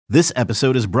This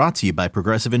episode is brought to you by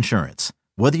Progressive Insurance.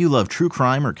 Whether you love true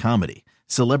crime or comedy,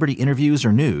 celebrity interviews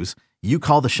or news, you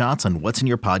call the shots on what's in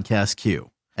your podcast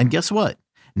queue. And guess what?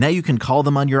 Now you can call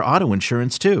them on your auto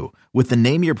insurance too with the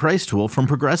Name Your Price tool from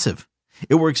Progressive.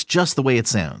 It works just the way it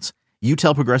sounds. You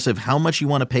tell Progressive how much you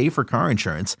want to pay for car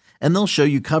insurance, and they'll show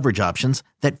you coverage options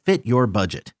that fit your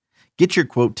budget. Get your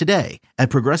quote today at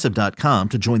Progressive.com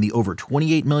to join the over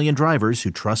 28 million drivers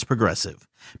who trust Progressive.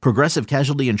 Progressive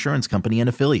Casualty Insurance Company and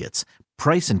Affiliates.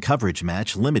 Price and coverage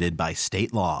match limited by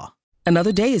state law.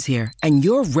 Another day is here, and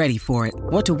you're ready for it.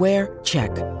 What to wear?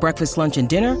 Check. Breakfast, lunch, and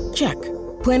dinner? Check.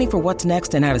 Planning for what's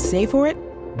next and how to save for it?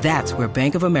 That's where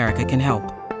Bank of America can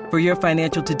help. For your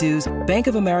financial to-dos, Bank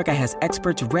of America has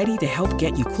experts ready to help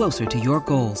get you closer to your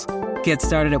goals. Get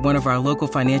started at one of our local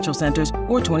financial centers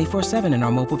or 24/7 in our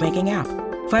mobile banking app.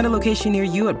 Find a location near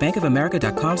you at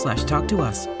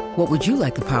bankofamerica.com/talktous. What would you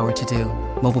like the power to do?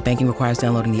 Mobile banking requires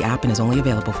downloading the app and is only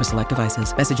available for select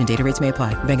devices. Message and data rates may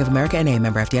apply. Bank of America N.A.,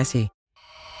 member FDIC.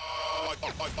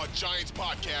 A Giants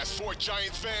podcast for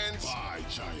Giants fans. By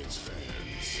Giants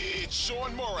fans. It's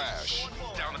Sean Morash.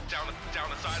 Down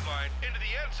the sideline, into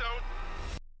the end zone.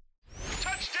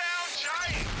 Touchdown,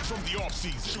 Giants! From the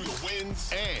offseason to the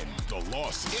wins and the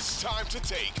losses, it's time to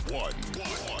take one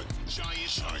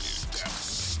Giants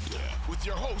step with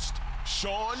your host,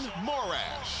 Sean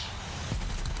Morash.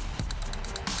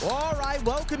 All right,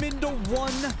 welcome into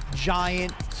One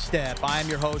Giant Step. I am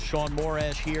your host, Sean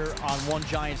Morash, here on One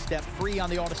Giant Step, free on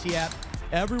the Odyssey app.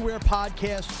 Everywhere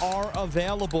podcasts are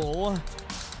available.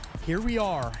 Here we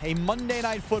are, a Monday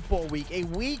Night Football week, a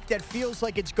week that feels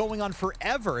like it's going on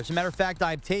forever. As a matter of fact,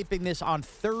 I'm taping this on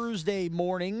Thursday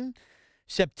morning,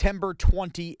 September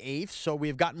 28th. So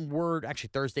we've gotten word,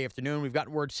 actually Thursday afternoon, we've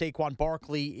gotten word Saquon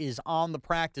Barkley is on the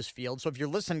practice field. So if you're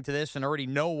listening to this and already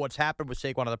know what's happened with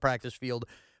Saquon on the practice field,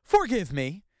 forgive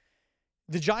me.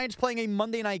 The Giants playing a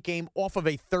Monday night game off of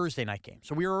a Thursday night game.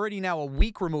 So we are already now a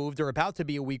week removed, or about to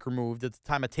be a week removed at the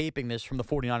time of taping this from the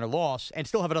 49er loss, and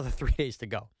still have another 3 days to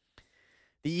go.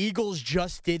 The Eagles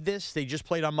just did this. They just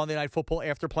played on Monday Night Football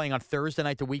after playing on Thursday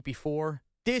night the week before.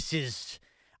 This is,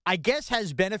 I guess,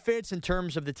 has benefits in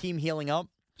terms of the team healing up.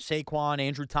 Saquon,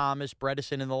 Andrew Thomas,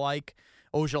 Bredesen, and the like,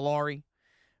 Ojulari.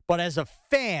 But as a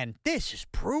fan, this is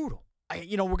brutal. We're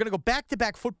going to go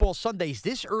back-to-back football Sundays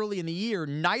this early in the year,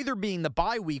 neither being the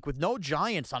bye week with no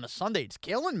Giants on a Sunday. It's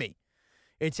killing me.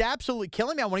 It's absolutely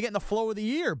killing me. I want to get in the flow of the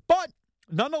year. But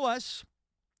nonetheless,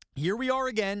 here we are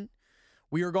again.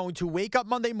 We are going to wake up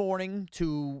Monday morning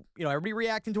to, everybody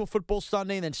reacting to a football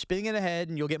Sunday and then spinning it ahead,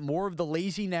 and you'll get more of the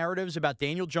lazy narratives about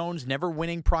Daniel Jones never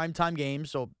winning primetime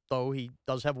games, though he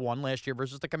does have one last year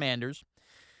versus the Commanders.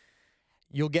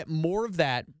 You'll get more of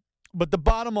that. But the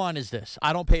bottom line is this.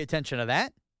 I don't pay attention to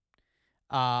that.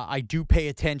 I do pay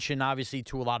attention, obviously,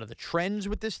 to a lot of the trends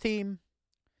with this team.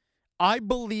 I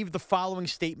believe the following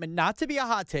statement, not to be a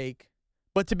hot take,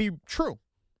 but to be true.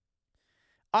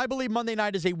 I believe Monday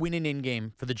night is a win and in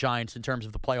game for the Giants in terms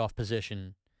of the playoff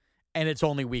position, and it's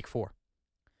only week 4.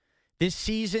 This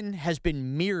season has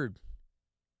been mirrored,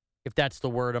 if that's the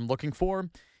word I'm looking for,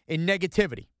 in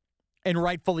negativity, and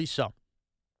rightfully so.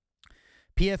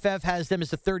 PFF has them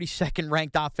as the 32nd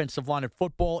ranked offensive line in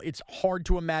football. It's hard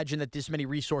to imagine that this many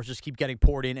resources keep getting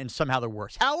poured in and somehow they're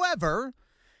worse. However,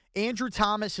 Andrew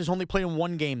Thomas has only played in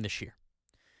one game this year.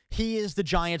 He is the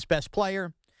Giants' best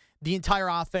player. The entire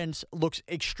offense looks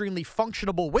extremely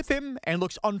functionable with him and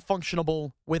looks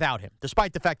unfunctionable without him,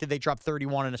 despite the fact that they dropped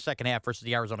 31 in the second half versus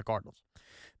the Arizona Cardinals.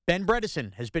 Ben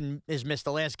Bredesen has missed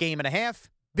the last game and a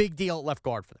half. Big deal at left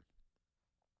guard for them.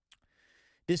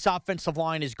 This offensive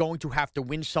line is going to have to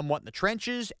win somewhat in the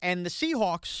trenches, and the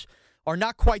Seahawks are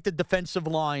not quite the defensive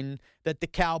line that the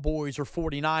Cowboys or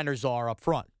 49ers are up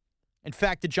front. In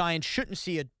fact, the Giants shouldn't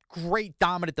see a great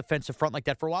dominant defensive front like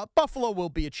that for a while. Buffalo will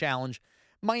be a challenge.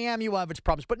 Miami will have its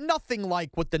problems, but nothing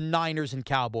like what the Niners and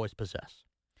Cowboys possess.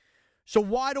 So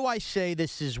why do I say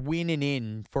this is winning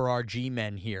in for our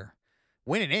G-men here?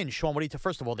 Winning in, Sean, what do you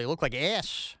first of all, they look like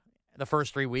ass the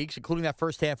first 3 weeks, including that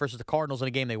first half versus the Cardinals in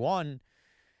a game they won.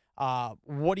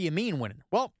 What do you mean winning?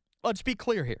 Well, let's be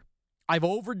clear here. I've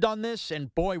overdone this,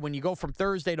 and boy, when you go from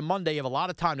Thursday to Monday, you have a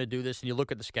lot of time to do this, and you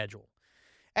look at the schedule.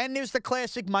 And there's the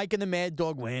classic Mike and the Mad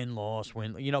Dog win, loss,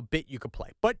 win, bit you could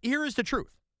play. But here is the truth.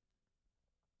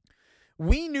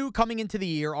 We knew coming into the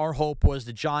year, our hope was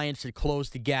the Giants had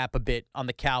closed the gap a bit on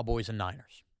the Cowboys and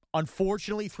Niners.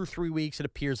 Unfortunately, through 3 weeks, it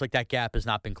appears like that gap has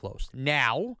not been closed.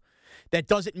 Now, that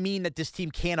doesn't mean that this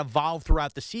team can't evolve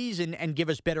throughout the season and give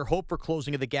us better hope for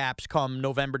closing of the gaps come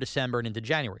November, December, and into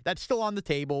January. That's still on the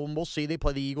table, and we'll see. They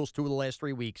play the Eagles 2 of the last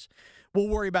 3 weeks. We'll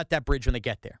worry about that bridge when they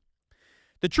get there.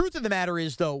 The truth of the matter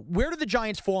is, though, where do the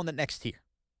Giants fall in the next tier?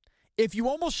 If you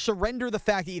almost surrender the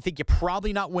fact that you think you're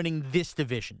probably not winning this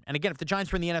division, and again, if the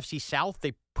Giants were in the NFC South,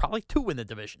 they probably do win the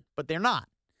division, but they're not.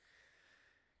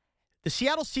 The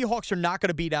Seattle Seahawks are not going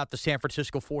to beat out the San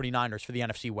Francisco 49ers for the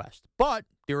NFC West, but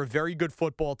they're a very good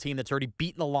football team that's already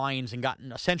beaten the Lions and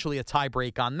gotten essentially a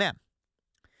tiebreak on them.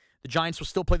 The Giants will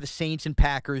still play the Saints and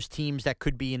Packers, teams that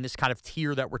could be in this kind of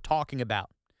tier that we're talking about.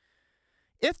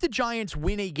 If the Giants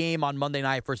win a game on Monday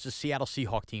night versus the Seattle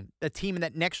Seahawks team, the team in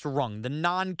that next rung, the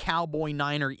non-Cowboy,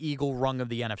 Niner, Eagle rung of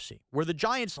the NFC, where the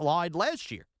Giants lied last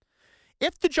year,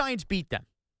 if the Giants beat them,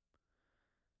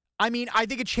 I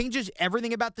think it changes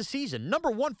everything about the season. Number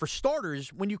one, for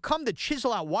starters, when you come to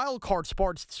chisel out wild card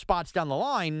spots down the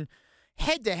line,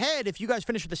 head-to-head, if you guys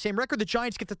finish with the same record, the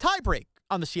Giants get the tiebreak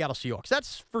on the Seattle Seahawks.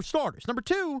 That's for starters. Number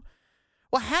two,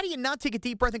 well, how do you not take a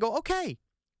deep breath and go, okay,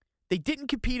 they didn't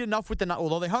compete enough with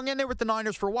although they hung in there with the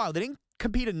Niners for a while, they didn't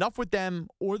compete enough with them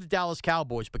or the Dallas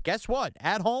Cowboys. But guess what?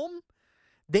 At home,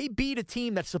 they beat a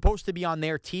team that's supposed to be on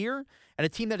their tier and a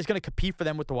team that is going to compete for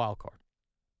them with the wild card.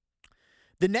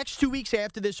 The next 2 weeks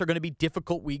after this are going to be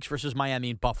difficult weeks versus Miami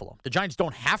and Buffalo. The Giants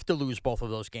don't have to lose both of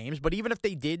those games, but even if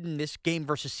they did, and this game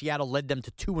versus Seattle led them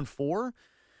to 2-4,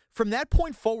 from that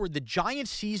point forward, the Giants'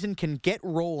 season can get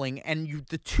rolling, and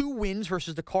the 2 wins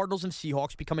versus the Cardinals and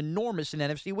Seahawks become enormous in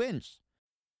NFC wins.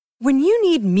 When you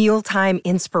need mealtime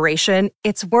inspiration,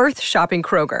 it's worth shopping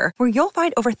Kroger, where you'll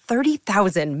find over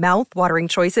 30,000 mouth-watering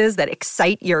choices that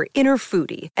excite your inner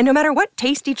foodie. And no matter what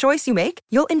tasty choice you make,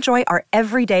 you'll enjoy our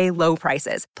everyday low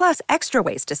prices, plus extra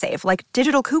ways to save, like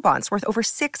digital coupons worth over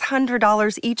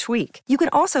 $600 each week. You can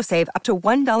also save up to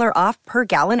 $1 off per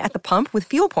gallon at the pump with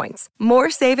fuel points.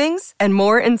 More savings and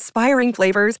more inspiring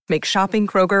flavors make shopping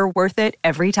Kroger worth it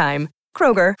every time.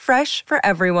 Kroger, fresh for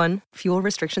everyone. Fuel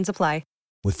restrictions apply.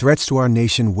 With threats to our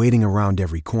nation waiting around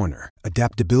every corner,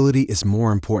 adaptability is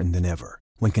more important than ever.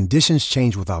 When conditions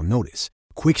change without notice,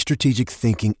 quick strategic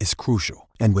thinking is crucial.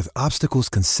 And with obstacles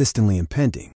consistently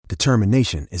impending,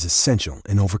 determination is essential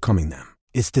in overcoming them.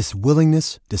 It's this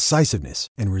willingness, decisiveness,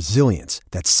 and resilience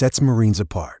that sets Marines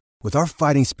apart. With our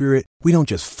fighting spirit, we don't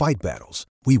just fight battles,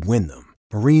 we win them.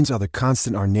 Marines are the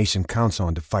constant our nation counts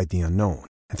on to fight the unknown.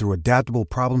 And through adaptable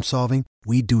problem solving,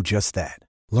 we do just that.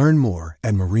 Learn more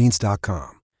at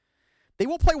Marines.com. They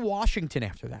will play Washington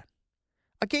after that.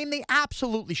 A game they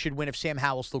absolutely should win if Sam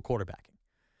Howell's still quarterbacking.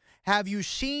 Have you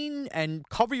seen, and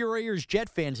cover your ears, Jet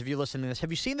fans, if you listen to this,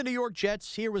 have you seen the New York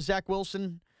Jets here with Zach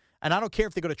Wilson? And I don't care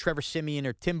if they go to Trevor Siemian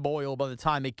or Tim Boyle by the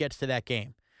time it gets to that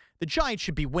game. The Giants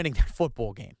should be winning that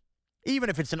football game, even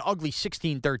if it's an ugly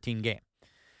 16-13 game.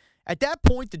 At that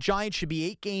point, the Giants should be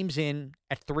 8 games in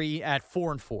at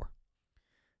 4-4.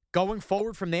 Going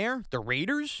forward from there, the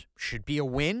Raiders should be a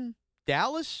win.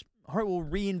 Dallas, all right, we'll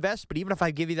reinvest, but even if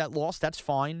I give you that loss, that's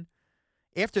fine.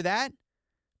 After that,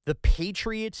 the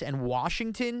Patriots and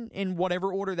Washington, in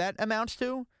whatever order that amounts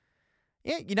to.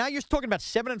 Yeah, now you're talking about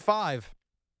 7-5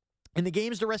 in the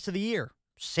games the rest of the year.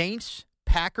 Saints,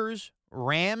 Packers,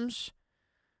 Rams,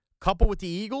 coupled with the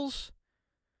Eagles.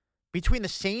 Between the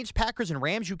Saints, Packers, and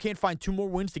Rams, you can't find 2 more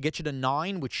wins to get you to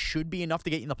 9, which should be enough to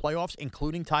get you in the playoffs,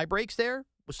 including tie breaks there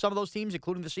with some of those teams,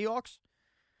 including the Seahawks.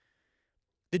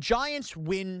 The Giants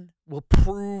win will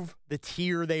prove the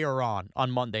tier they are on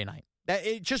Monday night.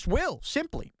 It just will,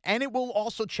 simply. And it will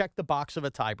also check the box of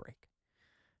a tiebreak.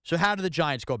 So how do the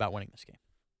Giants go about winning this game?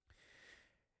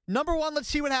 Number one, let's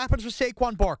see what happens with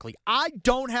Saquon Barkley. I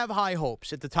don't have high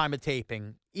hopes at the time of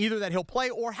taping, either that he'll play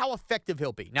or how effective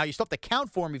he'll be. Now, you still have to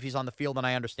count for him if he's on the field, and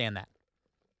I understand that.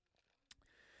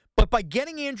 But by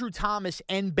getting Andrew Thomas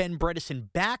and Ben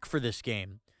Bredeson back for this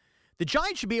game, the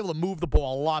Giants should be able to move the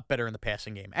ball a lot better in the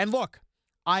passing game. And look,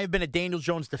 I have been a Daniel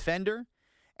Jones defender,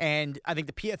 and I think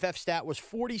the PFF stat was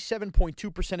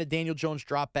 47.2% of Daniel Jones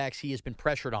dropbacks he has been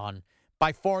pressured on,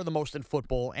 by far the most in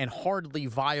football and hardly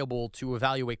viable to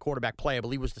evaluate quarterback play. I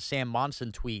believe it was the Sam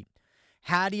Monson tweet.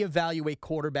 How do you evaluate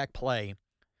quarterback play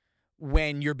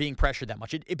when you're being pressured that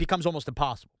much? It becomes almost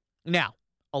impossible. Now,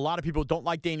 a lot of people who don't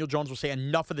like Daniel Jones will say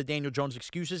enough of the Daniel Jones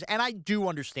excuses, and I do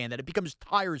understand that. It becomes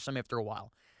tiresome after a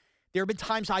while. There have been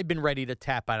times I've been ready to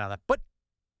tap out on that. But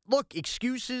look,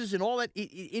 excuses and all that,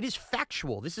 it is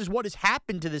factual. This is what has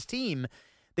happened to this team.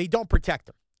 They don't protect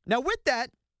them. Now, with that,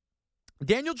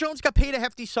 Daniel Jones got paid a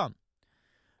hefty sum.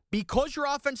 Because your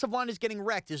offensive line is getting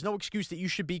wrecked, there's no excuse that you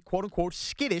should be, quote-unquote,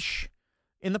 skittish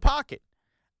in the pocket.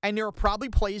 And there are probably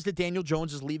plays that Daniel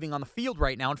Jones is leaving on the field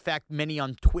right now. In fact, many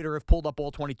on Twitter have pulled up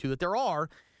all 22 that there are.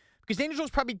 Because Daniel Jones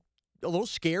is probably a little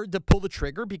scared to pull the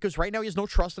trigger because right now he has no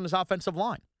trust in his offensive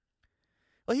line.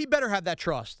 Well, he better have that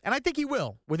trust. And I think he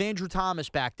will, with Andrew Thomas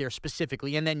back there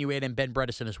specifically, and then you add in Ben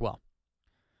Bredeson as well.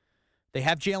 They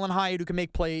have Jalen Hyatt who can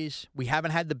make plays. We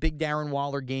haven't had the big Darren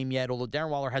Waller game yet, although Darren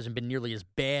Waller hasn't been nearly as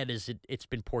bad as it's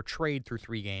been portrayed through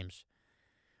 3 games.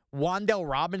 Wan'Dale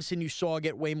Robinson, you saw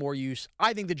get way more use.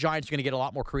 I think the Giants are going to get a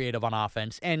lot more creative on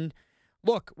offense. And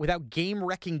look, without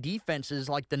game-wrecking defenses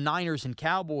like the Niners and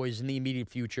Cowboys in the immediate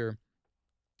future,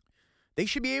 they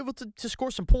should be able to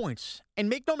score some points. And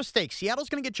make no mistake, Seattle's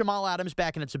going to get Jamal Adams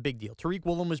back, and it's a big deal. Tariq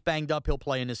Woolen was banged up. He'll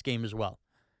play in this game as well.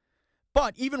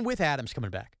 But even with Adams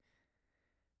coming back,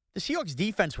 the Seahawks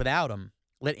defense without him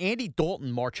let Andy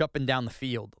Dalton march up and down the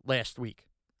field last week,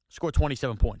 scored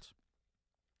 27 points.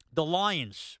 The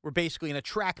Lions were basically in a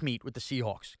track meet with the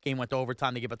Seahawks. Game went to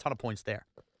overtime. They gave a ton of points there.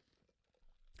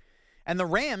 And the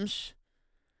Rams,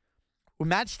 with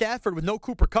Matt Stafford with no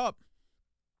Cooper Kupp,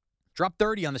 dropped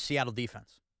 30 on the Seattle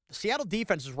defense. The Seattle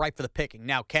defense is ripe for the picking.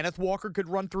 Now, Kenneth Walker could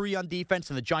run through you on defense,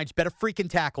 and the Giants better freaking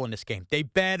tackle in this game. They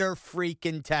better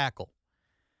freaking tackle.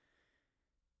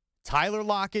 Tyler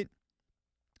Lockett,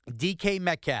 DK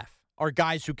Metcalf are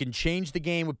guys who can change the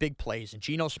game with big plays, and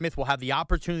Geno Smith will have the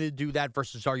opportunity to do that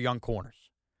versus our young corners.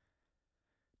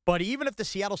 But even if the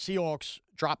Seattle Seahawks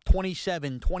drop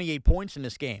 27, 28 points in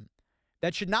this game,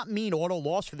 that should not mean auto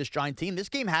loss for this Giant team. This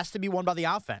game has to be won by the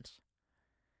offense.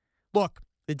 Look,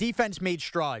 the defense made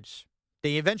strides.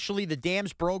 The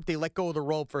dams broke. They let go of the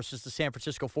rope versus the San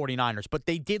Francisco 49ers. But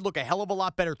they did look a hell of a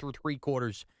lot better through 3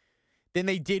 quarters than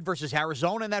they did versus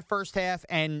Arizona in that first half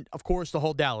and, of course, the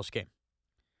whole Dallas game.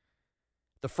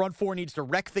 The front 4 needs to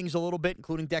wreck things a little bit,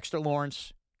 including Dexter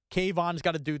Lawrence. Kayvon's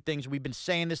got to do things. We've been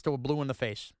saying this till we're blue in the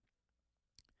face.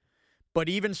 But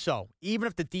even so, even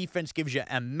if the defense gives you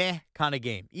a meh kind of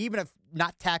game, even if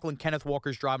not tackling Kenneth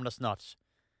Walker's driving us nuts,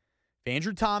 if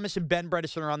Andrew Thomas and Ben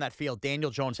Bredeson are on that field,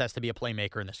 Daniel Jones has to be a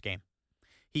playmaker in this game.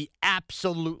 He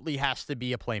absolutely has to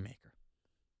be a playmaker.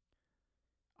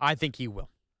 I think he will.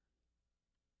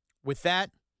 With that,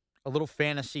 a little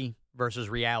fantasy versus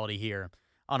reality here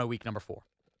on a week number 4.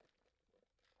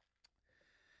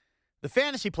 The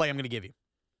fantasy play I'm going to give you.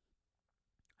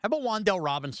 How about Wan'Dale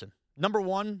Robinson? Number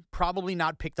 1, probably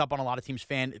not picked up on a lot of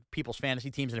people's fantasy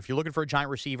teams. And if you're looking for a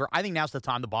Giant receiver, I think now's the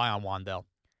time to buy on Wan'Dale.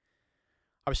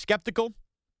 I was skeptical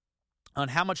on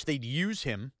how much they'd use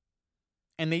him,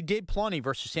 and they did plenty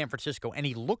versus San Francisco, and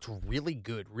he looked really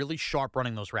good, really sharp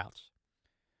running those routes.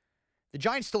 The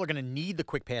Giants still are going to need the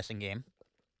quick passing game.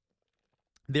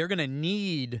 They're going to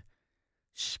need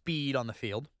speed on the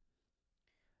field.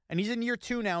 And he's in year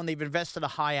 2 now, and they've invested a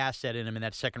high asset in him in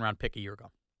that second-round pick a year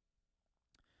ago.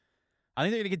 I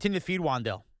think they're going to continue to feed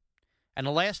Wan'Dale. And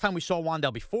the last time we saw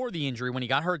Wan'Dale before the injury, when he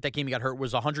got hurt, that game he got hurt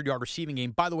was a 100-yard receiving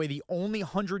game. By the way, the only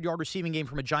 100-yard receiving game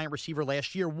from a Giant receiver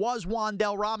last year was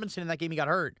Wan'Dale Robinson in that game he got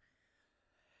hurt.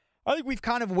 I think we've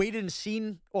kind of waited and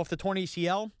seen off the torn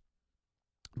ACL.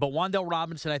 But Wan'Dale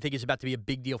Robinson, I think, is about to be a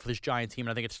big deal for this Giant team,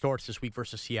 and I think it starts this week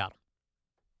versus Seattle.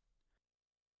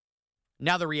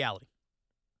 Now the reality.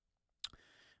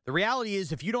 The reality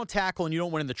is if you don't tackle and you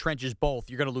don't win in the trenches both,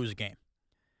 you're going to lose a game.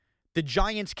 The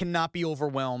Giants cannot be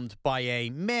overwhelmed by a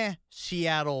meh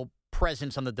Seattle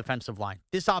presence on the defensive line.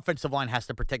 This offensive line has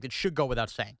to protect. It should go without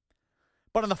saying.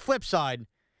 But on the flip side,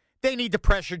 they need to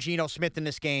pressure Geno Smith in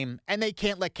this game, and they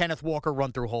can't let Kenneth Walker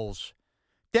run through holes.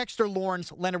 Dexter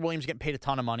Lawrence, Leonard Williams getting paid a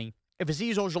ton of money. If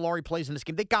Azeez Ojulari plays in this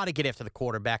game, they got to get after the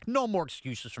quarterback. No more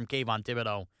excuses from Kayvon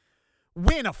Thibodeau.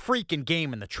 Win a freaking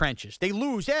game in the trenches. They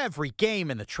lose every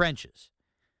game in the trenches.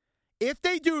 If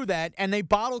they do that and they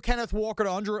bottle Kenneth Walker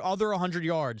to under 100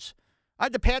 yards,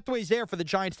 the pathway's there for the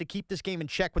Giants to keep this game in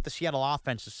check with the Seattle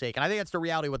offense's sake. And I think that's the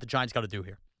reality of what the Giants got to do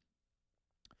here.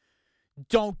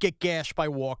 Don't get gashed by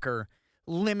Walker.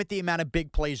 Limit the amount of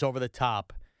big plays over the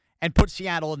top. And put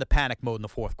Seattle in the panic mode in the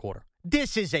fourth quarter.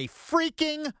 This is a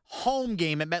freaking home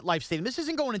game at MetLife Stadium. This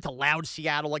isn't going into loud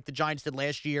Seattle like the Giants did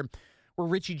last year, where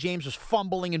Richie James was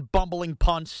fumbling and bumbling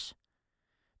punts.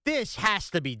 This has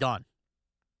to be done.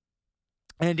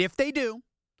 And if they do,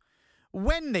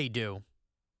 when they do,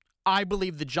 I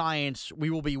believe the Giants,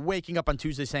 we will be waking up on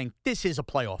Tuesday saying, this is a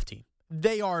playoff team.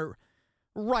 They are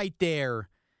right there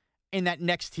in that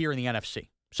next tier in the NFC.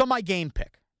 So my game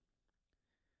pick.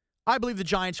 I believe the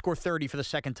Giants score 30 for the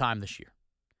second time this year.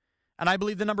 And I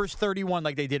believe the number is 31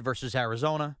 like they did versus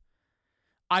Arizona.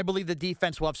 I believe the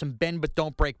defense will have some bend but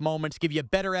don't break moments, give you a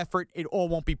better effort. It all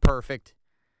won't be perfect.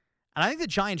 And I think the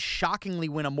Giants shockingly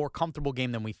win a more comfortable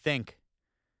game than we think.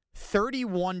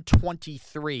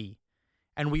 31-23.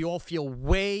 And we all feel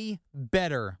way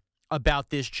better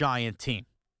about this Giant team.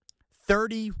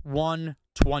 31-23.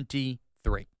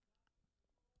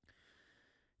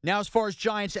 Now, as far as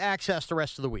Giants access the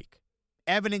rest of the week,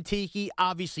 Evan and Tiki,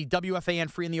 obviously WFAN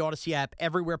free in the Odyssey app.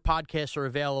 Everywhere podcasts are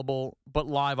available, but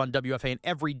live on WFAN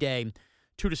every day,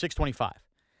 2 to 625.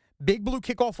 Big Blue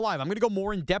Kickoff Live. I'm going to go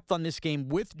more in depth on this game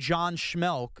with John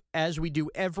Schmelk as we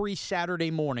do every Saturday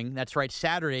morning. That's right,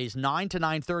 Saturdays, 9 to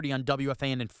 9:30 on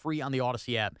WFAN and free on the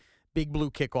Odyssey app. Big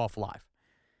Blue Kickoff Live.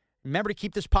 Remember to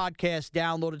keep this podcast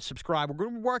downloaded, subscribe. We're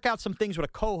going to work out some things with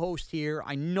a co-host here.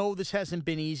 I know this hasn't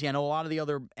been easy. I know a lot of the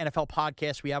other NFL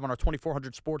podcasts we have on our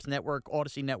 2400 Sports Network,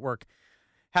 Odyssey Network,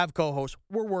 have co-hosts.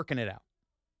 We're working it out.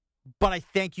 But I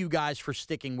thank you guys for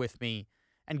sticking with me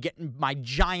and getting my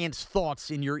Giants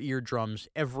thoughts in your eardrums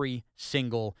every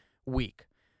single week.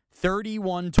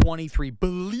 31-23.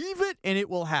 Believe it, and it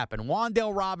will happen.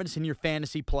 Wan'Dale Robinson, your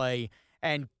fantasy play,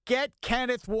 and get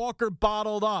Kenneth Walker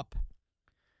bottled up.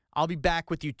 I'll be back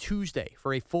with you Tuesday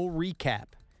for a full recap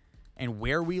and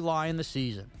where we lie in the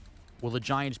season. Will the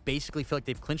Giants basically feel like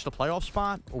they've clinched a playoff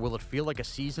spot, or will it feel like a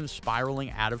season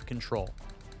spiraling out of control?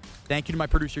 Thank you to my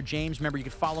producer, James. Remember, you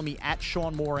can follow me at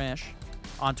Sean Morash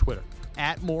on Twitter,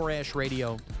 at Morash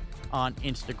Radio on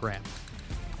Instagram.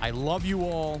 I love you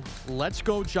all. Let's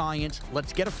go, Giants.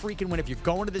 Let's get a freaking win. If you're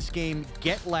going to this game,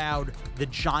 get loud. The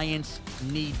Giants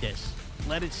need this.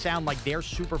 Let it sound like their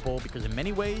Super Bowl, because in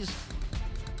many ways,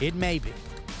 it may be.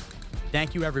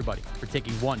 Thank you, everybody, for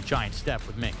taking one giant step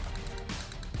with me.